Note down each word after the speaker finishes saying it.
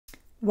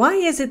Why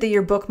is it that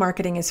your book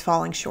marketing is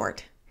falling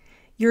short?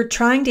 You're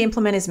trying to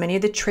implement as many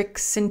of the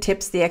tricks and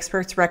tips the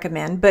experts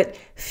recommend, but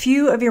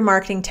few of your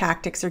marketing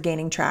tactics are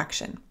gaining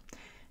traction.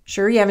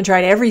 Sure, you haven't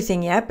tried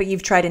everything yet, but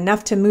you've tried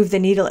enough to move the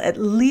needle at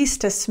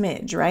least a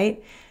smidge,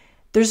 right?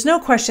 There's no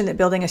question that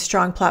building a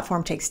strong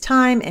platform takes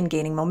time, and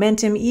gaining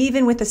momentum,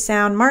 even with a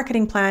sound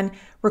marketing plan,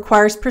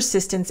 requires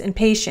persistence and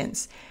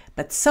patience.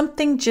 But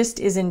something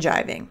just isn't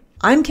jiving.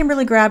 I'm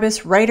Kimberley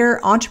Grabas,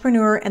 writer,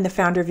 entrepreneur, and the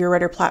founder of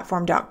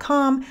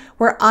YourWriterPlatform.com,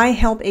 where I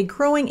help a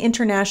growing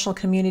international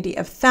community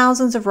of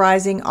thousands of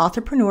rising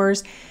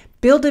entrepreneurs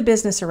build a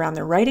business around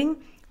their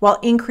writing while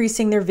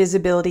increasing their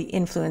visibility,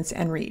 influence,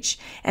 and reach.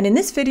 And in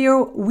this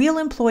video, we'll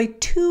employ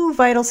 2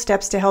 vital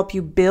steps to help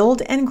you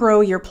build and grow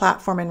your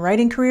platform and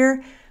writing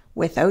career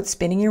without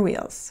spinning your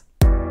wheels.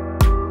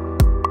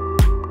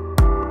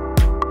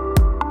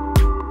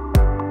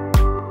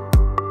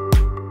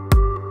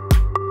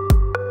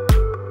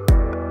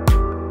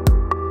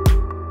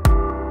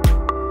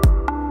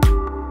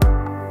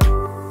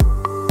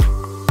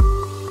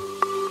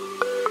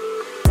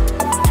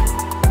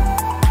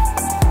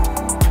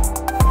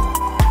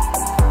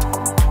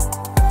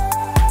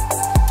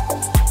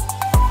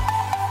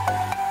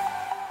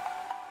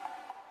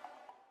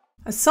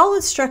 A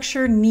solid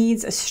structure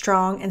needs a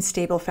strong and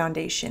stable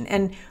foundation,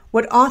 and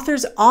what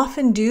authors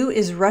often do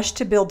is rush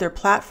to build their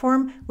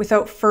platform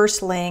without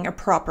first laying a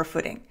proper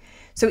footing.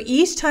 So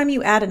each time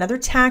you add another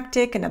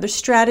tactic, another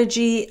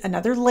strategy,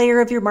 another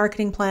layer of your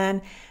marketing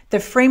plan, the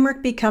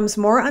framework becomes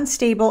more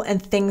unstable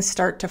and things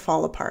start to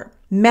fall apart.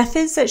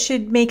 Methods that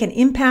should make an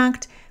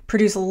impact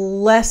produce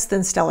less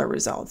than stellar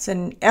results,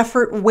 and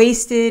effort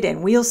wasted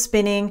and wheels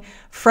spinning.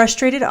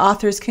 Frustrated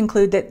authors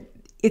conclude that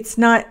it's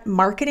not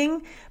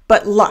marketing,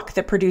 but luck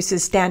that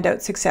produces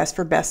standout success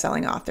for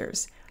best-selling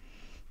authors.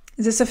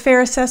 Is this a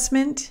fair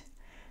assessment?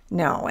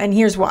 No, and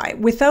here's why.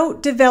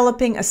 Without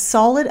developing a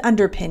solid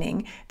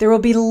underpinning, there will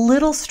be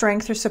little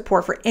strength or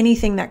support for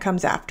anything that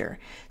comes after.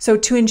 So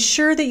to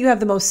ensure that you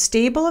have the most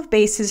stable of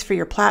bases for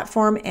your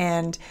platform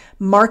and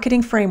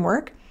marketing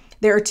framework,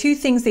 there are 2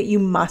 things that you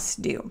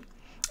must do.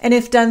 And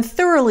if done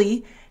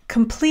thoroughly,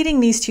 completing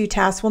these 2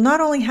 tasks will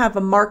not only have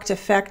a marked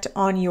effect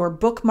on your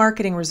book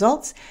marketing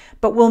results,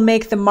 but will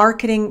make the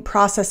marketing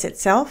process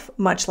itself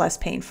much less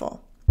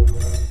painful.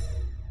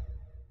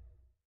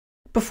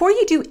 Before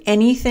you do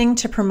anything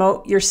to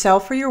promote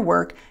yourself or your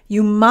work,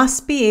 you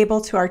must be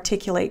able to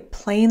articulate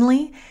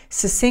plainly,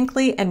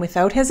 succinctly, and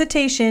without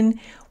hesitation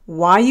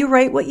why you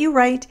write what you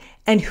write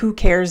and who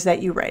cares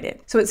that you write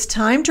it. So it's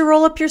time to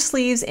roll up your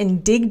sleeves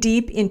and dig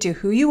deep into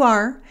who you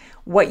are,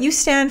 what you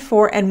stand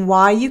for, and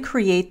why you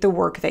create the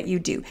work that you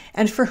do,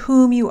 and for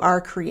whom you are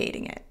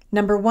creating it.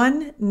 Number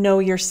 1, know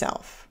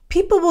yourself.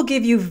 People will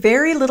give you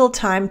very little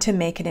time to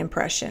make an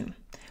impression,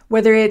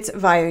 whether it's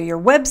via your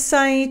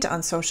website,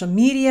 on social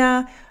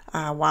media,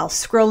 while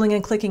scrolling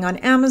and clicking on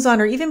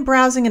Amazon, or even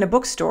browsing in a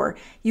bookstore.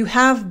 You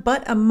have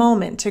but a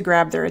moment to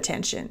grab their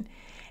attention.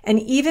 And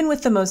even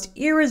with the most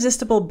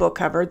irresistible book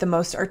cover, the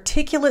most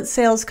articulate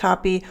sales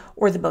copy,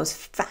 or the most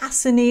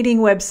fascinating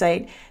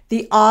website,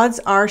 the odds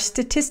are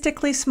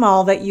statistically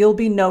small that you'll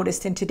be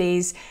noticed in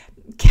today's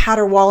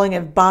caterwauling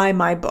of buy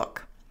my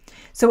book.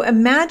 So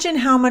imagine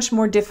how much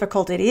more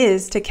difficult it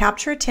is to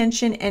capture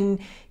attention and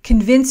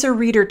convince a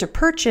reader to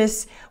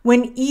purchase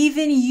when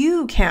even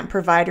you can't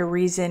provide a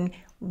reason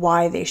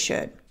why they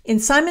should. In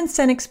Simon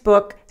Sinek's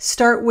book,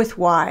 Start With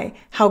Why,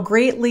 How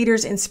Great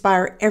Leaders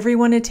Inspire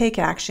Everyone to Take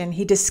Action,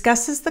 he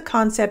discusses the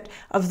concept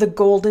of the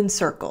golden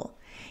circle.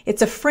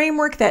 It's a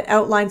framework that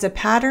outlines a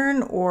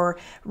pattern or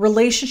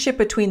relationship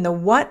between the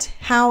what,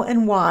 how,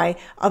 and why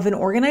of an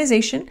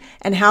organization,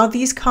 and how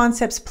these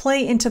concepts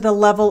play into the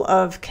level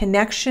of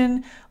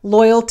connection,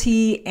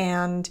 loyalty,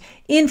 and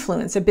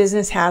influence a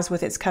business has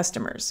with its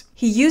customers.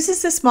 He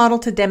uses this model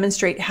to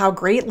demonstrate how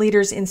great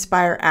leaders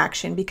inspire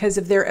action because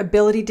of their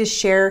ability to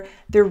share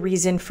their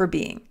reason for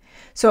being.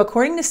 So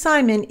according to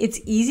Simon, it's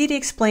easy to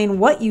explain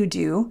what you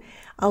do,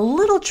 a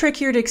little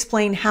trickier to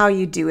explain how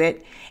you do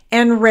it,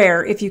 and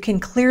rare if you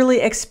can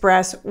clearly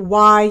express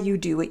why you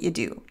do what you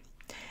do.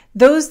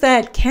 Those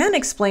that can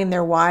explain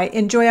their why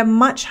enjoy a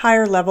much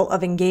higher level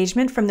of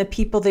engagement from the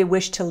people they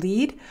wish to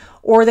lead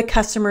or the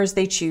customers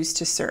they choose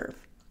to serve.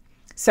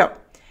 So,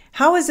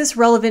 how is this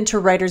relevant to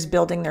writers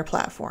building their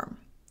platform?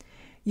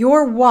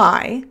 Your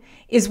why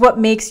is what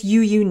makes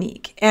you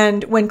unique,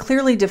 and when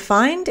clearly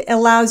defined,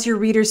 allows your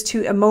readers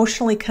to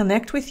emotionally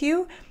connect with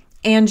you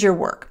and your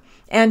work.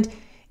 And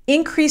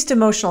increased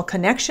emotional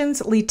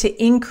connections lead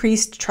to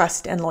increased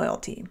trust and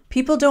loyalty.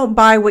 People don't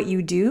buy what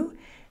you do,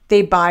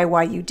 they buy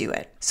why you do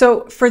it.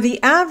 So for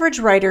the average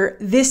writer,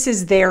 this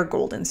is their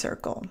golden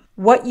circle.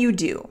 What you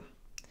do.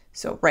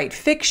 So write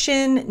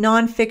fiction,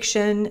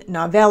 nonfiction,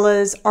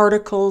 novellas,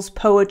 articles,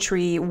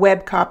 poetry,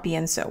 web copy,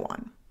 and so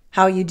on.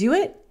 How you do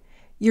it?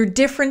 Your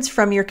difference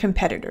from your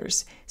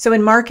competitors. So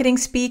in marketing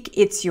speak,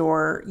 it's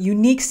your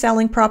unique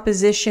selling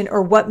proposition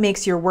or what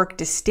makes your work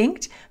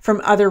distinct from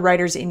other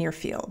writers in your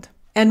field.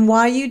 And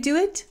why you do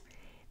it?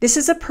 This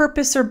is a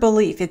purpose or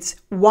belief. It's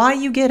why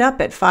you get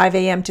up at 5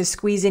 a.m. to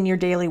squeeze in your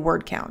daily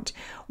word count,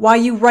 why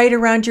you write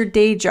around your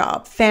day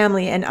job,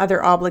 family, and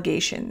other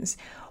obligations,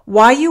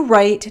 why you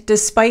write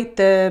despite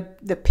the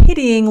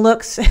pitying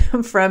looks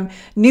from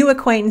new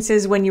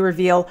acquaintances when you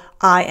reveal,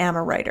 I am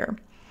a writer.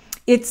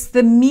 It's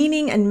the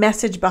meaning and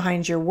message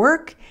behind your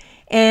work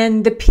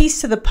and the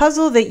piece to the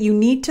puzzle that you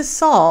need to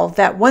solve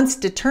that, once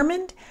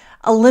determined,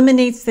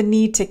 eliminates the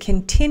need to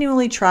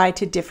continually try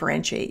to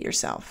differentiate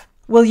yourself.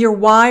 Will your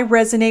why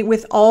resonate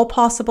with all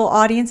possible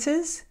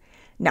audiences?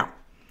 No.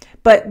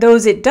 But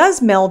those it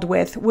does meld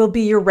with will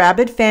be your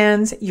rabid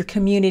fans, your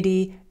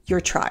community, your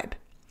tribe.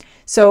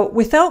 So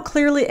without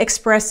clearly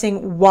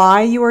expressing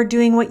why you are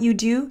doing what you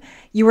do,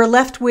 you are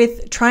left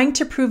with trying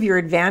to prove your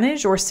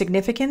advantage or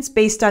significance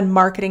based on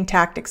marketing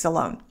tactics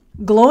alone.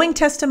 Glowing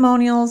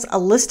testimonials, a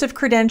list of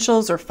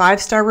credentials, or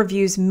 5-star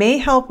reviews may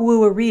help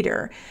woo a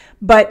reader,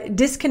 but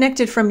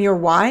disconnected from your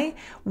why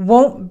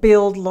won't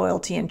build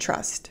loyalty and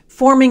trust.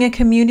 Forming a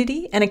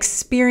community and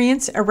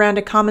experience around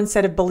a common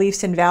set of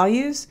beliefs and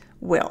values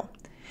will.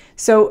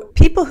 So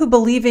people who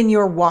believe in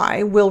your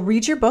why will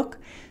read your book,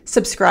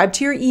 subscribe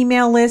to your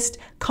email list,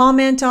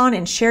 comment on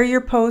and share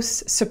your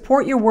posts,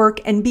 support your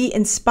work, and be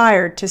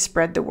inspired to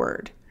spread the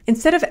word.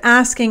 Instead of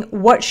asking,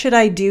 what should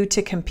I do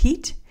to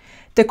compete?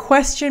 The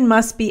question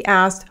must be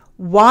asked,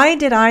 why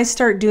did I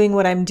start doing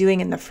what I'm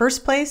doing in the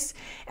first place?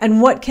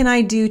 And what can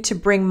I do to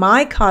bring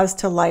my cause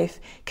to life,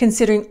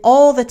 considering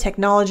all the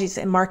technologies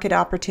and market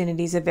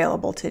opportunities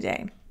available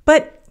today?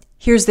 But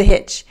here's the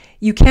hitch.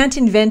 You can't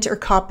invent or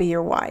copy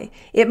your why.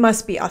 It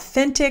must be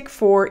authentic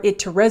for it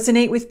to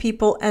resonate with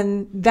people,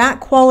 and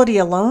that quality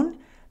alone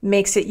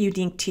makes it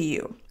unique to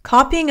you.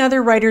 Copying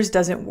other writers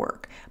doesn't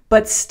work,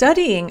 but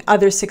studying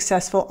other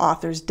successful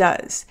authors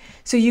does.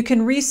 So you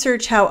can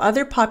research how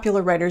other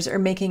popular writers are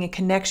making a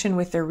connection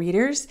with their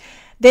readers,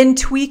 then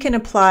tweak and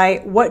apply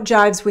what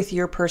jives with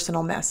your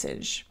personal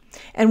message.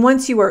 And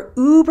once you are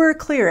uber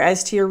clear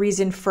as to your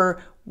reason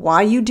for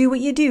why you do what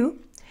you do,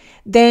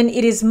 then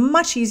it is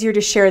much easier to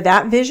share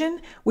that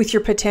vision with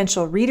your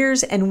potential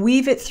readers and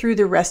weave it through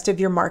the rest of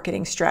your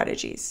marketing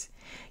strategies.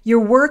 Your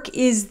work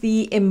is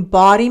the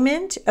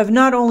embodiment of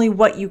not only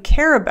what you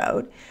care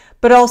about,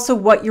 but also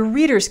what your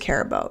readers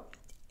care about.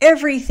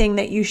 Everything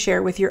that you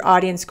share with your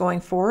audience going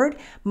forward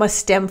must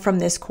stem from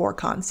this core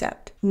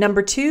concept.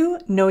 Number 2,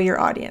 know your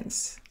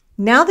audience.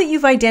 Now that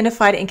you've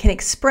identified and can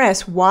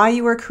express why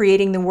you are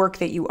creating the work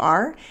that you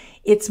are,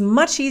 it's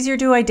much easier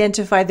to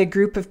identify the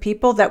group of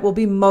people that will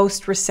be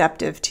most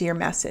receptive to your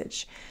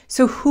message.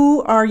 So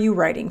who are you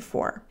writing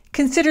for?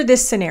 Consider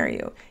this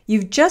scenario.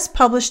 You've just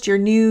published your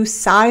new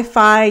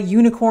sci-fi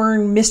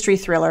unicorn mystery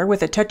thriller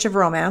with a touch of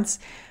romance,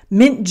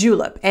 Mint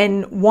Julep,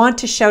 and want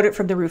to shout it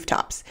from the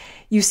rooftops.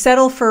 You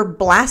settle for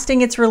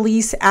blasting its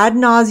release ad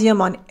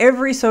nauseum on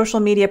every social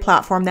media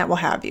platform that will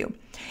have you.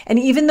 And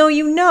even though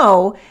you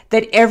know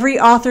that every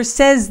author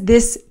says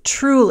this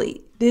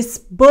truly, this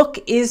book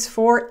is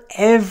for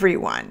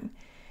everyone.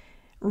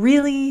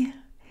 Really?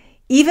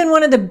 Even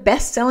one of the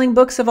best-selling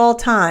books of all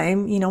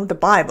time, the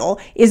Bible,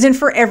 isn't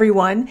for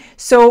everyone.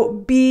 So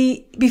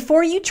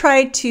before you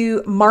try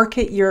to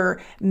market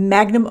your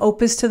magnum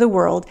opus to the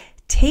world,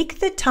 take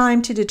the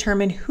time to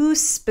determine who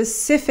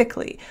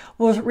specifically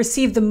will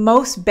receive the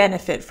most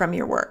benefit from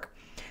your work.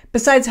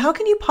 Besides, how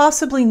can you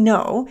possibly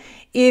know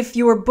if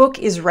your book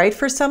is right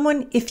for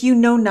someone if you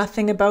know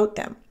nothing about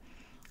them?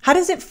 How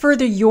does it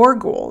further your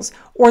goals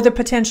or the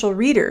potential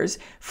readers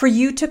for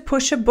you to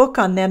push a book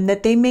on them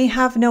that they may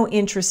have no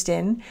interest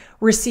in,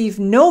 receive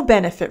no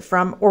benefit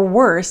from, or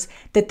worse,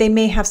 that they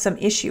may have some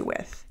issue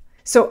with?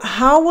 So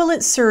how will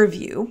it serve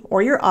you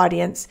or your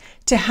audience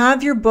to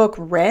have your book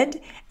read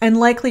and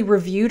likely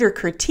reviewed or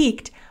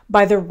critiqued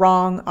by the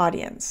wrong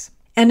audience?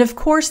 And of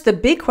course, the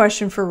big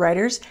question for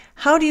writers,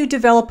 how do you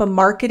develop a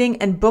marketing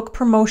and book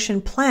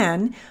promotion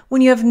plan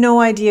when you have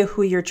no idea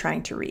who you're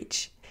trying to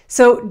reach?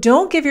 So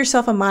don't give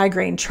yourself a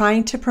migraine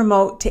trying to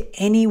promote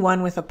to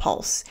anyone with a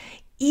pulse.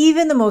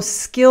 Even the most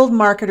skilled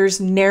marketers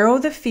narrow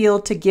the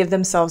field to give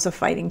themselves a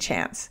fighting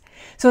chance.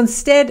 So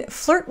instead,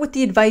 flirt with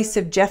the advice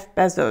of Jeff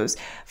Bezos,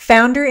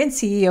 founder and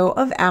CEO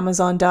of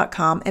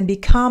Amazon.com, and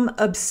become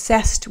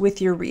obsessed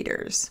with your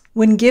readers.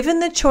 When given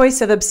the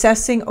choice of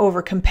obsessing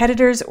over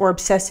competitors or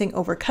obsessing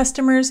over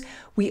customers,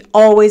 we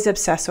always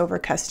obsess over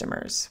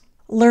customers.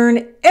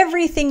 Learn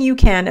everything you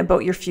can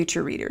about your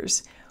future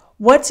readers.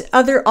 What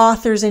other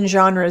authors and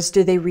genres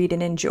do they read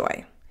and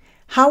enjoy?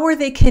 How are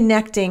they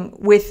connecting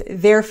with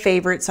their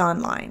favorites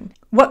online?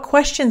 What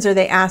questions are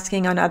they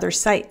asking on other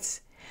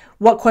sites?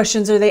 What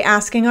questions are they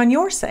asking on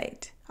your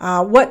site?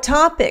 What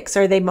topics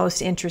are they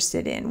most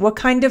interested in? What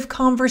kind of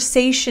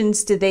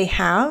conversations do they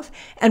have?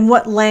 And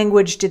what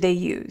language do they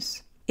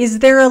use? Is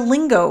there a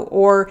lingo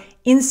or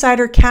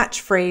insider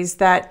catchphrase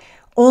that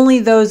only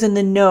those in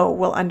the know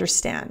will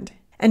understand?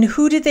 And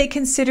who do they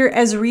consider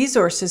as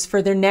resources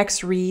for their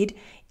next read,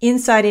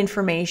 inside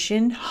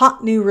information,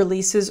 hot new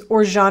releases,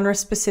 or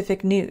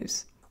genre-specific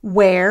news?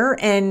 Where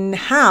and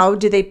how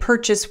do they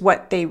purchase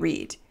what they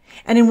read?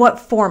 And in what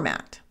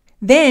format?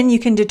 Then you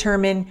can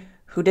determine,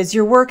 who does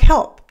your work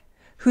help?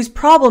 Whose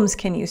problems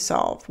can you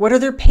solve? What are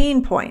their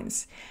pain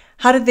points?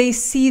 How do they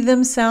see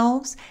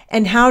themselves?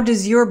 And how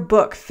does your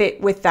book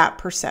fit with that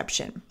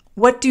perception?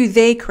 What do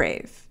they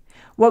crave?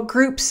 What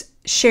groups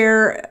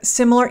share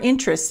similar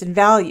interests and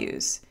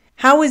values?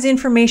 How is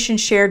information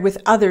shared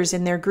with others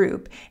in their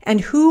group?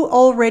 And who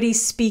already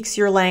speaks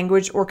your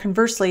language, or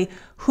conversely,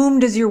 whom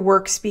does your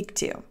work speak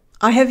to?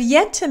 I have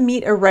yet to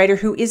meet a writer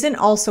who isn't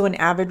also an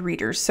avid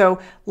reader, so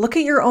look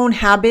at your own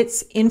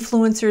habits,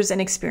 influencers, and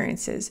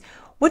experiences.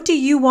 What do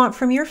you want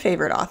from your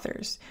favorite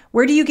authors?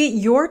 Where do you get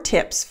your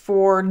tips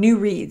for new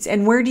reads?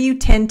 And where do you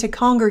tend to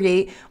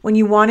congregate when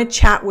you want to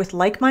chat with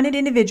like-minded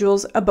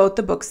individuals about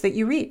the books that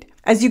you read?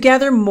 As you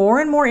gather more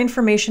and more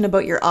information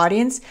about your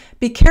audience,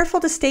 be careful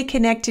to stay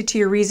connected to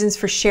your reasons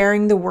for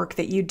sharing the work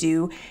that you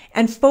do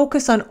and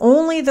focus on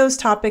only those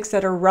topics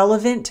that are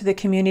relevant to the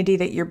community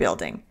that you're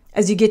building.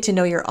 As you get to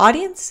know your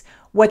audience,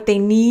 what they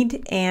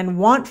need and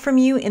want from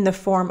you in the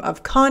form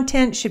of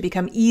content should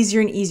become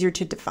easier and easier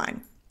to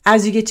define.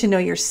 As you get to know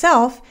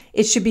yourself,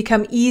 it should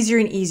become easier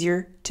and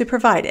easier to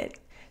provide it.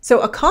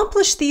 So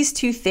accomplish these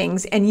two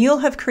things and you'll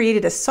have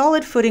created a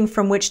solid footing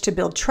from which to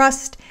build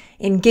trust,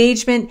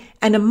 engagement,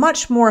 and a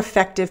much more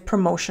effective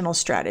promotional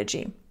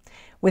strategy.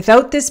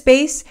 Without this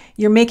base,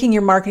 you're making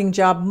your marketing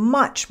job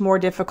much more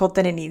difficult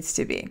than it needs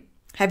to be.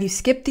 Have you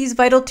skipped these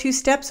vital 2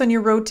 steps on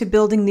your road to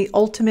building the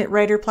ultimate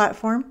writer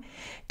platform?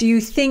 Do you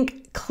think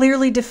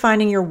clearly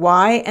defining your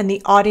why and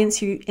the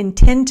audience you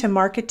intend to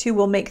market to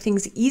will make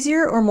things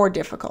easier or more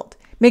difficult?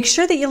 Make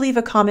sure that you leave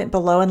a comment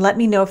below and let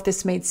me know if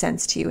this made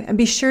sense to you. And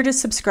be sure to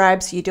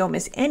subscribe so you don't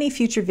miss any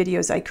future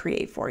videos I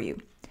create for you.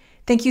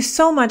 Thank you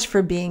so much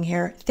for being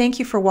here. Thank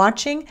you for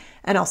watching,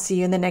 and I'll see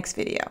you in the next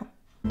video.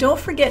 Don't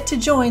forget to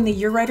join the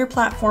Your Writer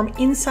Platform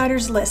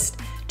Insiders list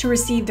to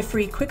receive the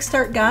free Quick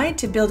Start Guide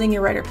to building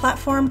your writer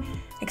platform,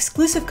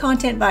 exclusive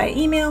content via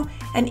email,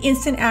 and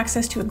instant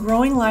access to a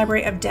growing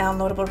library of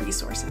downloadable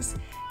resources.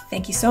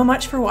 Thank you so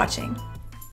much for watching.